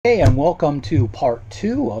Hey, and welcome to part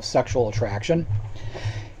 2 of sexual attraction.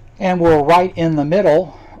 And we're right in the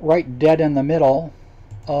middle, right dead in the middle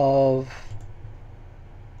of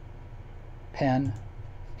pen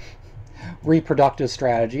reproductive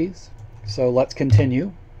strategies. So let's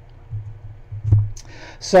continue.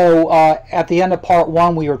 So at the end of part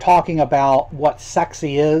 1, we were talking about what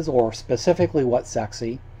sexy is, or specifically what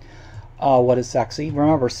sexy. What is sexy?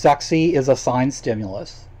 Remember, sexy is a sign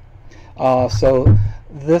stimulus. So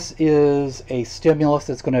this is a stimulus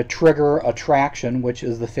that's going to trigger attraction, which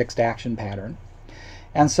is the fixed action pattern.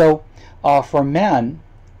 And so for men,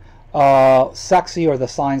 sexy or the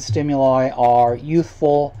sign stimuli are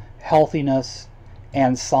youthful, healthiness,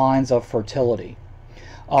 and signs of fertility.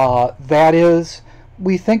 That is,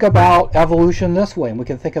 we think about evolution this way, and we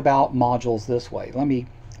can think about modules this way. Let me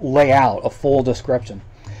lay out a full description.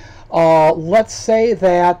 Let's say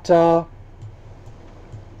that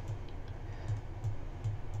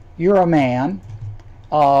you're a man,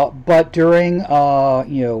 but during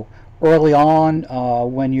early on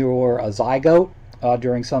when you were a zygote,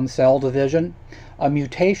 during some cell division, a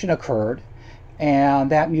mutation occurred,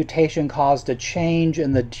 and that mutation caused a change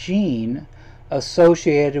in the gene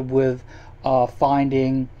associated with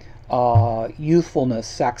finding youthfulness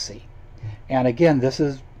sexy. And again, this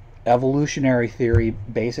is evolutionary theory,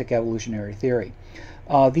 basic evolutionary theory.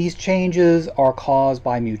 These changes are caused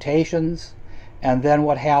by mutations. And then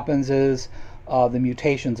what happens is the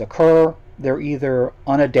mutations occur. They're either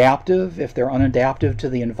unadaptive. If they're unadaptive to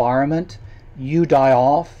the environment, you die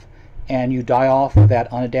off, and you die off with that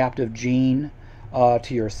unadaptive gene to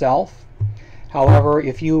yourself. However,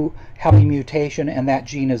 if you have a mutation and that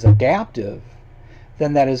gene is adaptive,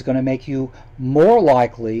 then that is going to make you more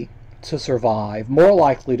likely to survive, more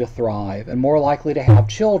likely to thrive, and more likely to have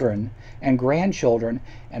children and grandchildren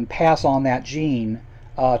and pass on that gene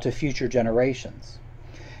to future generations.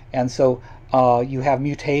 And so you have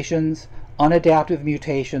mutations. Unadaptive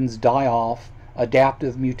mutations die off.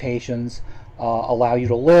 Adaptive mutations allow you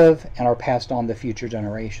to live and are passed on to future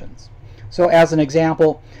generations. So as an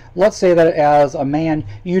example, let's say that as a man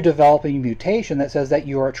you develop a mutation that says that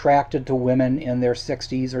you are attracted to women in their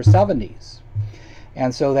 60s or 70s,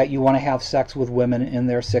 and so that you want to have sex with women in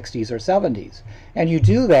their 60s or 70s. And you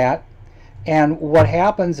do that, and what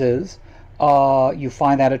happens is you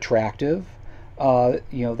find that attractive.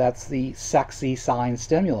 That's the sexy sign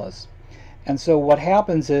stimulus. And so what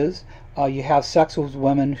happens is you have sex with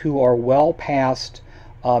women who are well past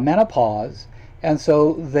menopause, and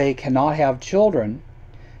so they cannot have children.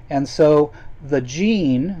 And so the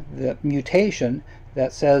gene, the mutation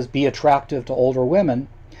that says be attractive to older women,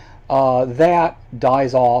 that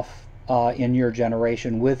dies off in your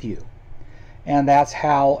generation with you. And that's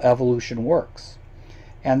how evolution works.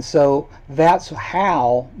 And so that's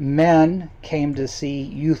how men came to see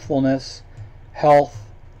youthfulness,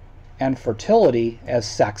 health, and fertility as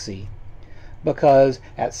sexy. Because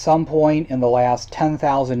at some point in the last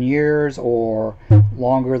 10,000 years or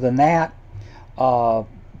longer than that,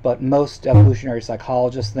 but most evolutionary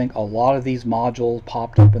psychologists think a lot of these modules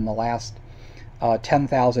popped up in the last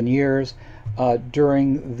 10,000 years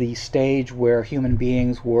during the stage where human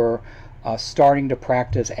beings were starting to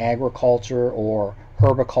practice agriculture or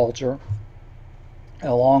herbiculture,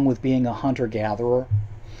 along with being a hunter-gatherer.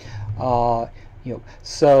 During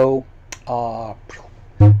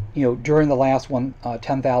the last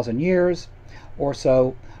 10,000 years or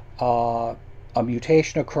so, a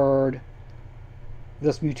mutation occurred.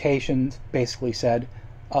 This mutation basically said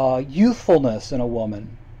youthfulness in a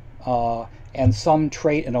woman and some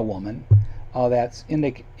trait in a woman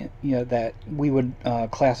that we would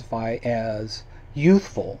classify as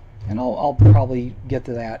youthful. And I'll probably get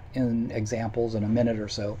to that in examples in a minute or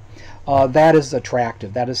so. That is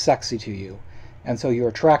attractive. That is sexy to you. And so you're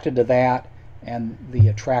attracted to that, and the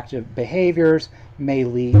attractive behaviors may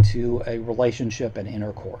lead to a relationship and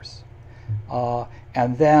intercourse.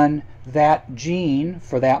 And then that gene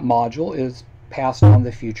for that module is passed on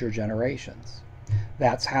to future generations.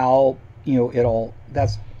 That's how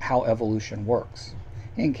that's how evolution works,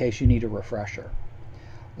 in case you need a refresher.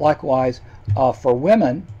 Likewise, for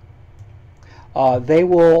women, they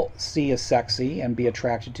will see as sexy and be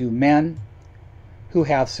attracted to men who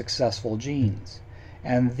have successful genes.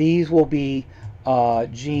 And these will be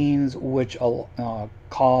genes which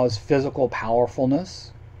cause physical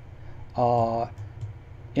powerfulness,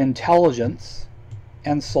 intelligence,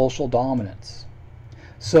 and social dominance.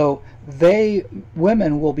 So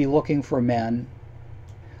women will be looking for men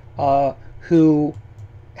who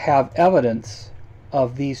have evidence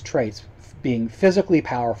of these traits, being physically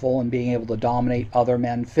powerful and being able to dominate other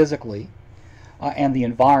men physically and the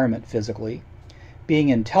environment physically, being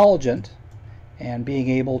intelligent and being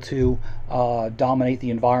able to dominate the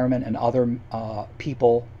environment and other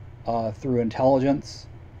people through intelligence,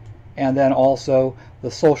 and then also the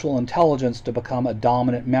social intelligence to become a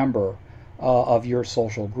dominant member of your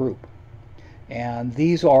social group. And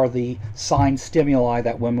these are the sign stimuli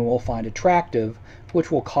that women will find attractive, which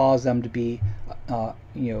will cause them to be, no,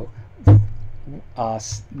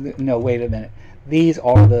 wait a minute. These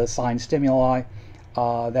are the sign stimuli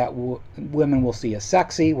that women will see as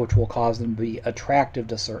sexy, which will cause them to be attractive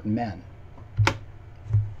to certain men.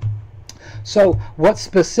 So what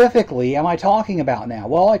specifically am I talking about now?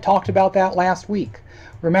 Well, I talked about that last week.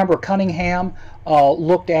 Remember, Cunningham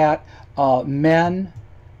looked at men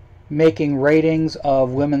making ratings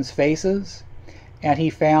of women's faces, and he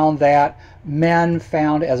found that men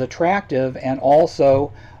found as attractive, and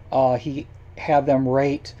also he had them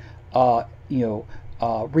rate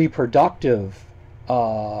reproductive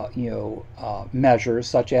measures,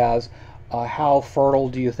 such as how fertile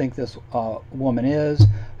do you think this woman is,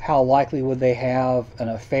 how likely would they have an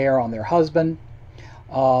affair on their husband.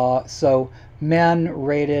 So men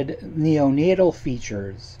rated neonatal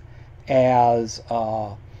features as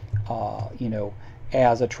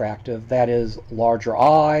as attractive. That is, larger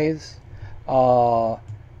eyes,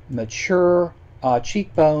 mature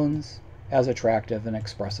cheekbones as attractive and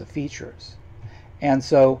expressive features. And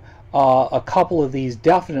so a couple of these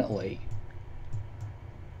definitely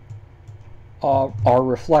are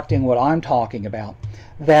reflecting what I'm talking about.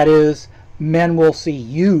 That is, men will see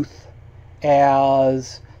youth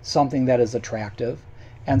as something that is attractive,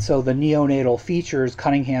 and so the neonatal features,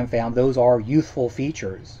 Cunningham found, those are youthful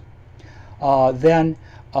features. Then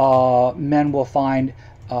men will find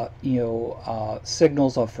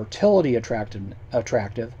signals of fertility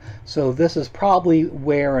attractive. So this is probably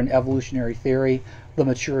where, in evolutionary theory, the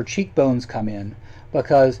mature cheekbones come in,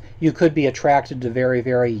 because you could be attracted to very,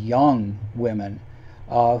 very young women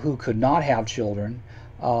who could not have children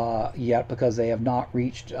yet because they have not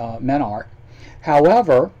reached menarche.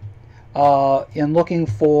 However, in looking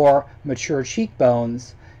for mature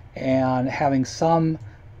cheekbones and having some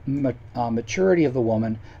maturity of the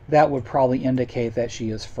woman, that would probably indicate that she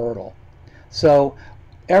is fertile. So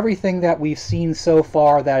everything that we've seen so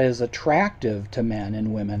far that is attractive to men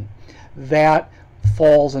and women, that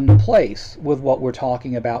falls into place with what we're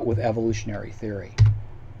talking about with evolutionary theory.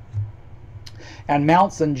 And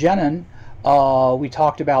Mounts and Jenin, we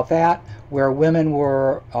talked about that, where women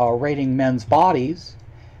were rating men's bodies,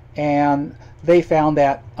 and they found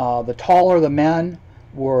that the taller the men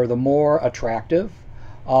were, the more attractive.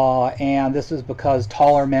 And this is because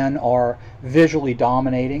taller men are visually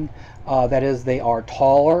dominating. That is, they are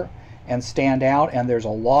taller and stand out, and there's a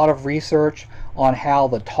lot of research on how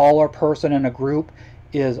the taller person in a group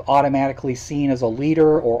is automatically seen as a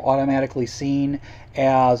leader or automatically seen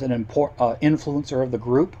as an influencer of the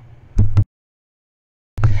group.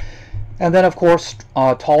 And then, of course,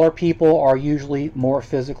 taller people are usually more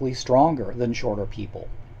physically stronger than shorter people.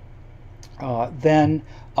 Then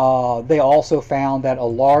they also found that a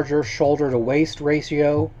larger shoulder to waist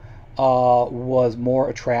ratio was more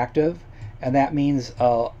attractive, and that means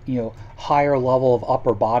higher level of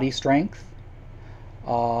upper body strength.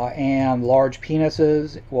 And large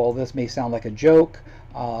penises, well, this may sound like a joke.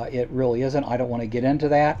 It really isn't. I don't want to get into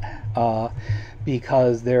that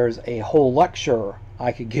because there's a whole lecture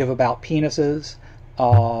I could give about penises,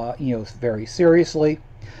 very seriously,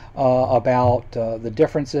 about the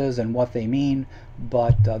differences and what they mean,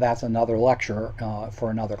 but that's another lecture for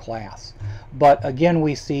another class. But again,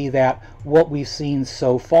 we see that what we've seen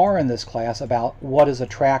so far in this class about what is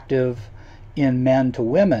attractive in men to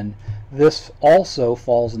women, this also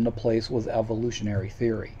falls into place with evolutionary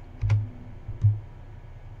theory.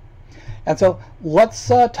 And so let's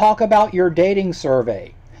talk about your dating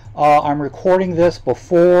survey. I'm recording this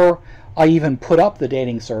before I even put up the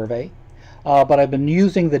dating survey, but I've been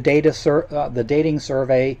using the dating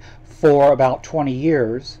survey for about 20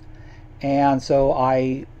 years, and so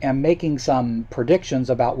I am making some predictions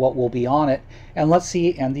about what will be on it. And let's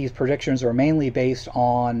see, and these predictions are mainly based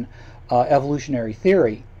on evolutionary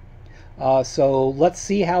theory. So let's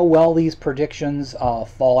see how well these predictions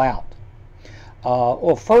fall out.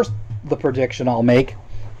 Well, first, the prediction I'll make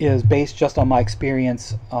is based just on my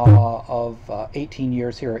experience of 18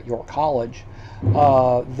 years here at York College.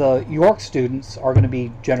 The York students are going to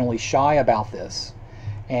be generally shy about this,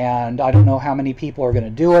 and I don't know how many people are going to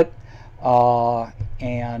do it,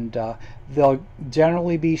 and they'll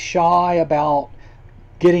generally be shy about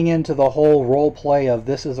getting into the whole role play of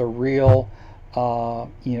this is a real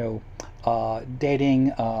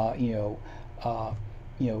dating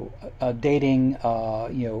a dating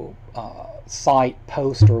site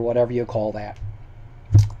post or whatever you call that.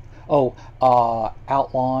 Oh,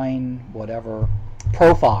 outline, whatever,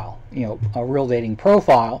 profile, a real dating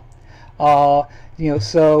profile.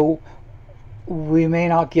 So we may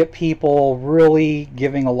not get people really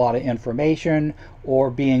giving a lot of information or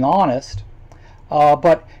being honest,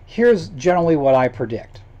 but here's generally what I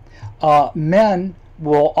predict. Men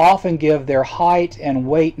will often give their height and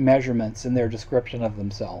weight measurements in their description of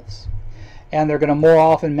themselves. And they're going to more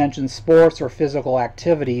often mention sports or physical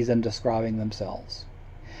activities in describing themselves.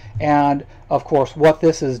 And of course, what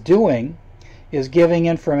this is doing is giving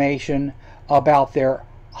information about their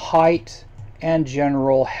height and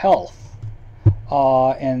general health.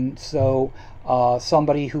 And so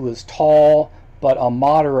somebody who is tall but a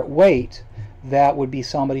moderate weight, that would be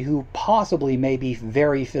somebody who possibly may be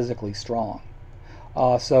very physically strong.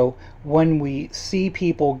 So when we see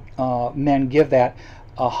people, men give that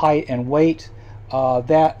height and weight,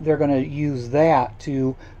 that they're going to use that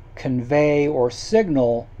to convey or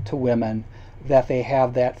signal to women that they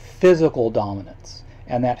have that physical dominance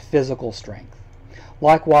and that physical strength.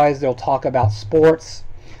 Likewise, they'll talk about sports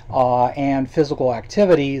and physical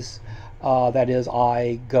activities. That is,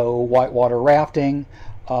 I go whitewater rafting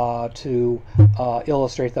to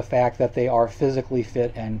illustrate the fact that they are physically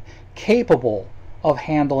fit and capable of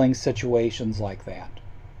handling situations like that.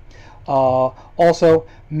 Also,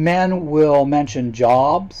 men will mention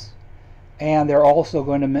jobs, and they're also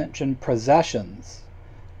going to mention possessions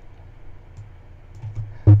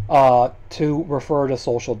to refer to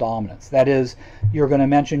social dominance. That is, you're going to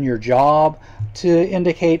mention your job to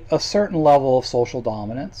indicate a certain level of social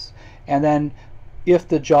dominance, and then if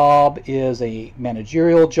the job is a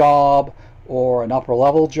managerial job or an upper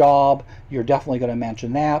level job, you're definitely going to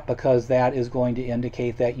mention that, because that is going to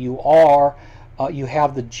indicate that you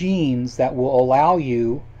have the genes that will allow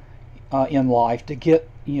you in life to get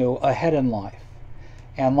ahead in life.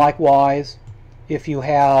 And likewise, if you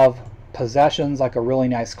have possessions like a really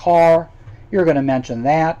nice car, you're going to mention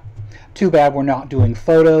that. Too bad we're not doing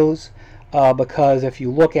photos, because if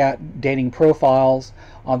you look at dating profiles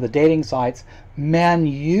on the dating sites, men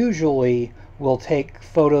usually will take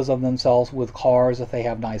photos of themselves with cars if they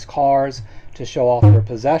have nice cars to show off their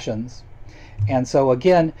possessions. And so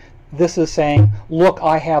again, this is saying, look,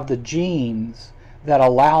 I have the genes that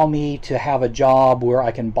allow me to have a job where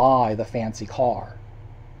I can buy the fancy car.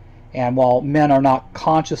 And while men are not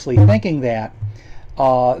consciously thinking that,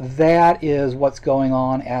 that is what's going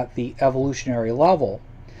on at the evolutionary level.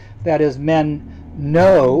 That is, men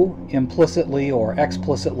know implicitly or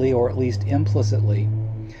explicitly, or at least implicitly,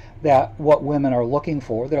 that what women are looking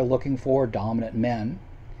for, they're looking for dominant men.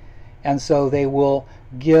 And so they will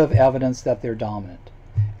give evidence that they're dominant.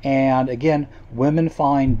 And again, women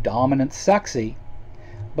find dominance sexy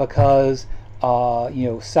because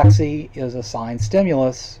sexy is a sign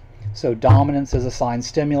stimulus. So dominance is a sign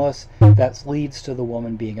stimulus that leads to the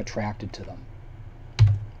woman being attracted to them.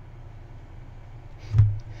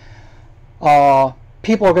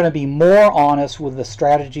 People are going to be more honest with the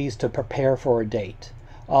strategies to prepare for a date,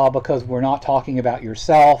 because we're not talking about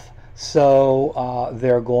yourself, so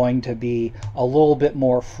they're going to be a little bit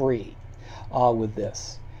more free with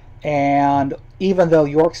this. And even though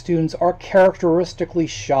York students are characteristically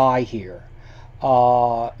shy here,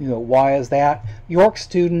 why is that? York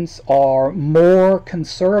students are more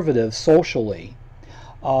conservative socially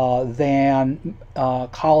than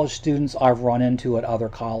college students I've run into at other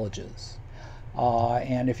colleges.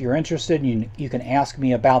 And if you're interested, you can ask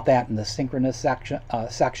me about that in the synchronous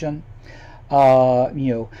section.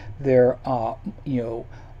 They're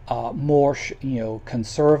more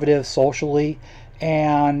conservative socially,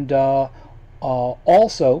 and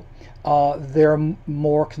also they're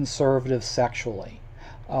more conservative sexually.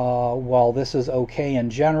 While this is okay in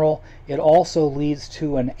general, it also leads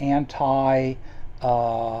to an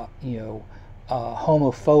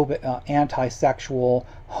homophobic, anti-sexual,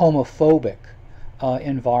 homophobic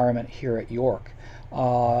environment here at York.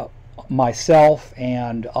 Myself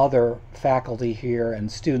and other faculty here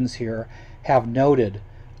and students here have noted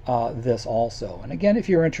this also. And again, if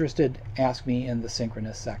you're interested, ask me in the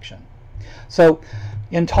synchronous section. So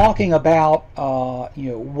in talking about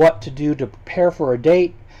what to do to prepare for a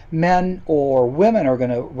date, men or women are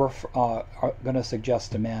going to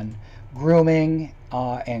suggest to men grooming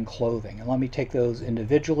and clothing. And let me take those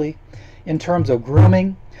individually. In terms of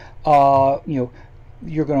grooming,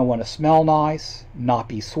 you're going to want to smell nice, not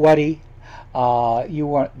be sweaty.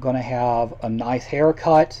 You are going to have a nice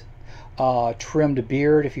haircut, trimmed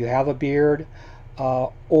beard if you have a beard,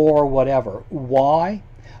 or whatever. Why?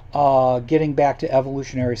 Getting back to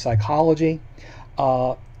evolutionary psychology,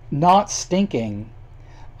 Not stinking,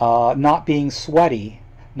 not being sweaty,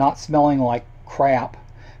 not smelling like crap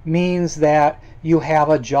means that you have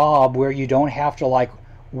a job where you don't have to like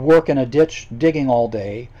work in a ditch digging all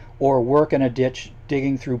day or work in a ditch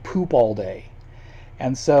digging through poop all day.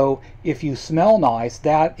 And so if you smell nice,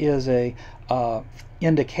 that is a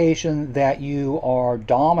indication that you are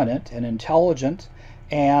dominant and intelligent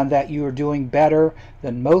and that you are doing better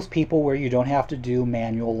than most people where you don't have to do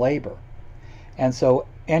manual labor. And so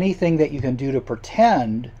anything that you can do to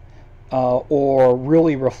pretend or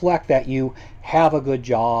really reflect that you have a good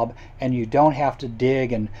job and you don't have to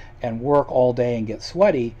dig and work all day and get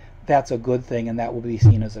sweaty, that's a good thing, and that will be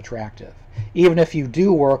seen as attractive. Even if you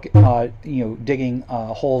do work digging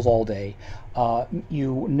holes all day,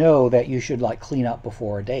 you know that you should like clean up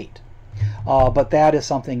before a date. But that is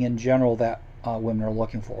something in general that women are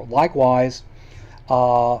looking for. Likewise,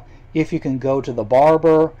 if you can go to the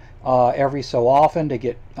barber every so often to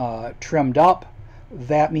get trimmed up,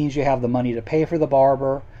 that means you have the money to pay for the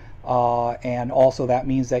barber, and also that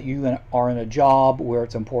means that you are in a job where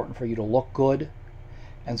it's important for you to look good.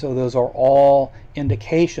 And so those are all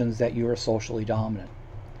indications that you are socially dominant.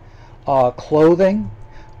 Clothing,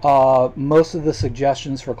 most of the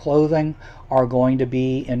suggestions for clothing are going to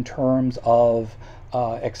be in terms of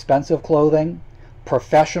expensive clothing,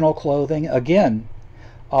 professional clothing. Again,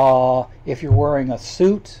 if you're wearing a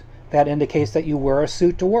suit, that indicates that you wear a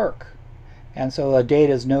suit to work. And so a date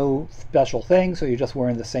is no special thing, so you're just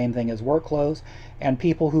wearing the same thing as work clothes. And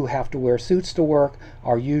people who have to wear suits to work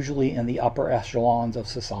are usually in the upper echelons of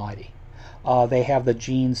society. They have the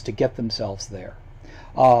genes to get themselves there.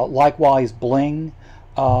 Likewise, bling.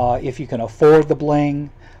 If you can afford the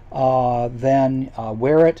bling, then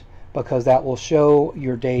wear it, because that will show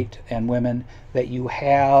your date and women that you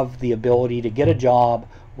have the ability to get a job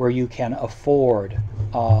where you can afford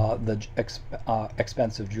the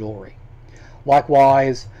expensive jewelry.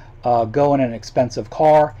 Likewise, go in an expensive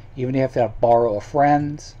car, even if you have to borrow a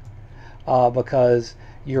friend's, because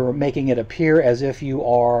you're making it appear as if you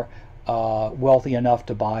are wealthy enough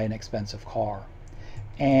to buy an expensive car.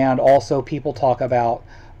 And also people talk about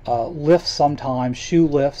lifts sometimes, shoe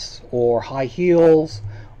lifts or high heels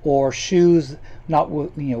or shoes, not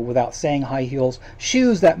without saying high heels,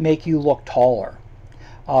 shoes that make you look taller.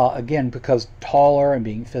 Again, because taller and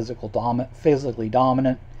being physically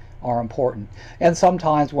dominant are important. And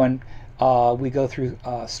sometimes when we go through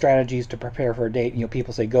strategies to prepare for a date,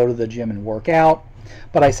 people say go to the gym and work out.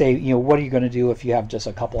 But I say, what are you going to do if you have just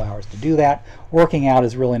a couple hours to do that? Working out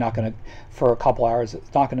is really not going to, for a couple hours,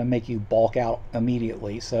 it's not going to make you bulk out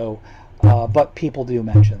immediately. So, but people do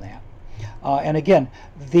mention that. And again,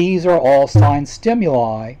 these are all sign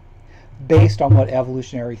stimuli based on what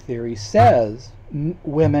evolutionary theory says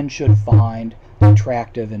women should find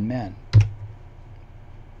attractive in men.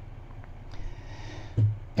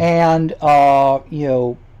 And not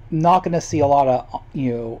going to see a lot of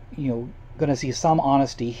going to see some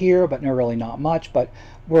honesty here, but really not much. But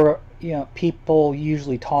people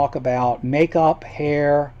usually talk about makeup,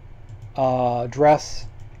 hair, dress,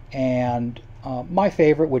 and my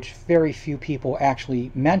favorite, which very few people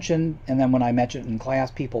actually mention, and then when I mention it in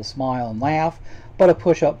class, people smile and laugh, but a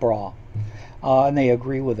push-up bra, and they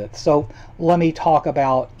agree with it. So let me talk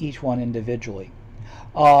about each one individually.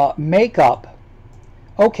 Makeup.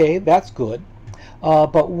 Okay, that's good,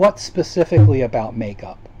 but what specifically about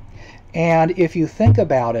makeup? And if you think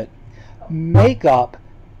about it, makeup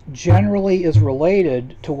generally is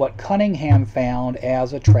related to what Cunningham found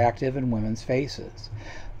as attractive in women's faces.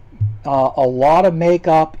 A lot of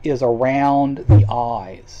makeup is around the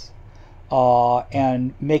eyes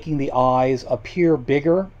and making the eyes appear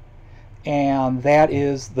bigger, and that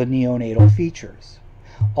is the neonatal features.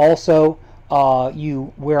 Also,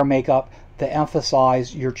 you wear makeup to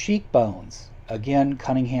emphasize your cheekbones. Again,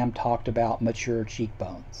 Cunningham talked about mature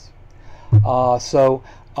cheekbones. So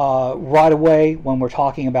right away, when we're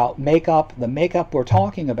talking about makeup, the makeup we're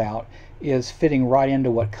talking about is fitting right into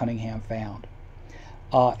what Cunningham found.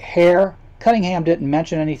 Hair, Cunningham didn't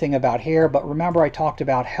mention anything about hair, but remember I talked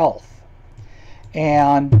about health.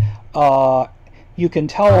 And you can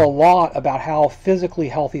tell a lot about how physically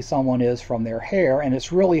healthy someone is from their hair, and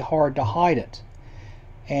it's really hard to hide it.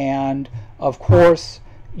 And of course,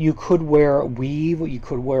 you could wear a weave, you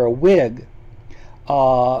could wear a wig.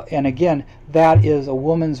 And again, that is a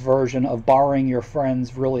woman's version of borrowing your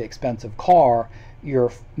friend's really expensive car.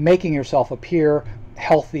 You're making yourself appear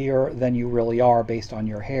healthier than you really are based on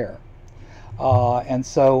your hair. And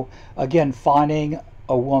so, again, finding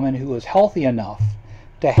a woman who is healthy enough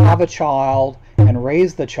to have a child and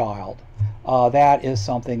raise the child, that is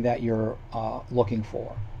something that you're looking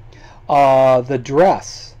for. The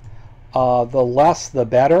dress, the less the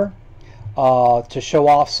better, to show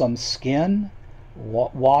off some skin.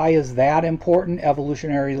 Why is that important,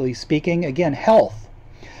 evolutionarily speaking? Again, health.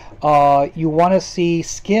 You want to see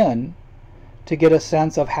skin to get a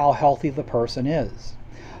sense of how healthy the person is.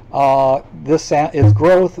 This is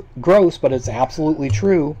gross, but it's absolutely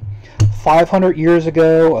true. 500 years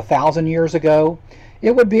ago, 1,000 years ago,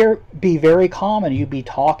 it would be very common. You'd be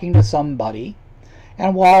talking to somebody,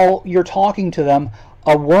 and while you're talking to them,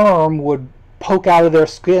 a worm would poke out of their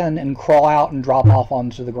skin and crawl out and drop off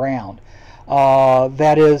onto the ground.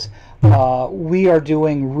 That is, we are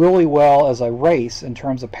doing really well as a race in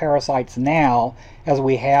terms of parasites now, as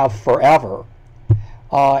we have forever.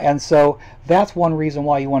 And so that's one reason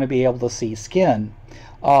why you want to be able to see skin.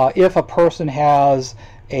 If a person has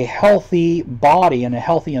a healthy body and a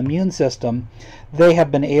healthy immune system, they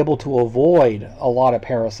have been able to avoid a lot of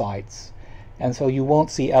parasites. And so you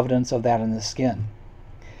won't see evidence of that in the skin.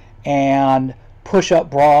 And push-up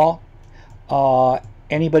bra,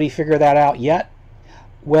 anybody figure that out yet?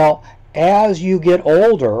 Well, as you get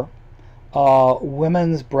older,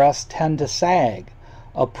 women's breasts tend to sag.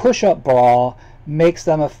 A push-up bra makes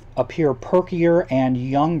them appear perkier and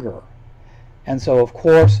younger. And so, of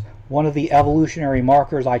course, one of the evolutionary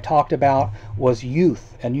markers I talked about was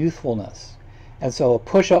youth and youthfulness. And so a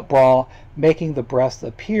push-up bra making the breasts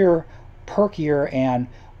appear perkier and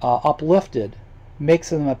uplifted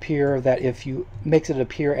makes it appear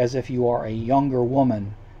as if you are a younger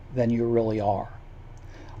woman than you really are.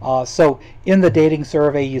 So in the dating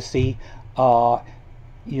survey, you see,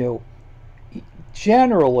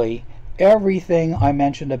 generally everything I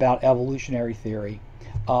mentioned about evolutionary theory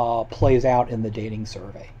plays out in the dating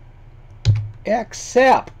survey,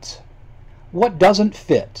 except what doesn't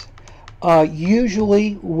fit.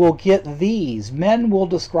 Usually we'll get these. Men will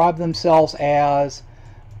describe themselves as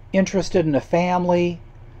interested in a family,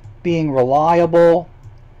 being reliable,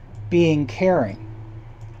 being caring.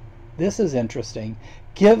 This is interesting.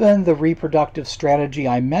 Given the reproductive strategy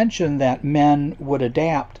I mentioned that men would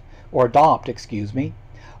adopt,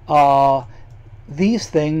 these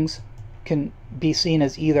things can be seen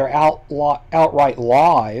as either outright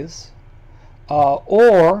lies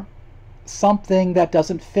or something that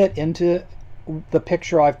doesn't fit into the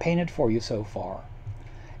picture I've painted for you so far.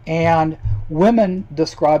 And women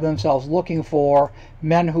describe themselves looking for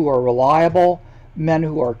men who are reliable, men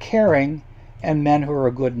who are caring, and men who are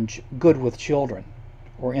good with children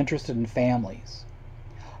or interested in families.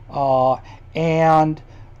 And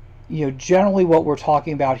generally what we're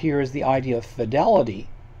talking about here is the idea of fidelity.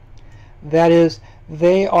 That is,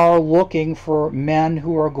 they are looking for men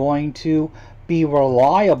who are going to be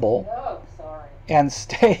reliable and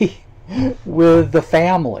stay with the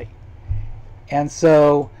family. And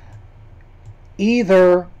so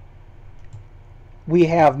either we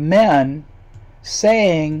have men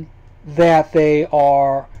saying that they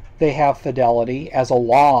have fidelity as a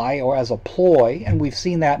lie or as a ploy, and we've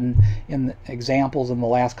seen that in examples in the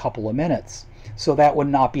last couple of minutes, so that would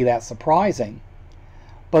not be that surprising.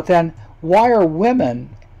 But then why are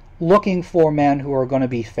women looking for men who are going to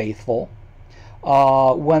be faithful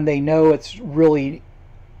when they know it's really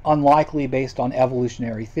unlikely based on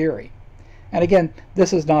evolutionary theory? And again,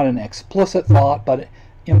 this is not an explicit thought, but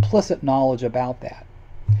implicit knowledge about that.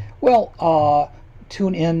 Well,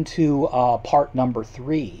 tune in to part number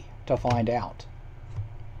 3 to find out.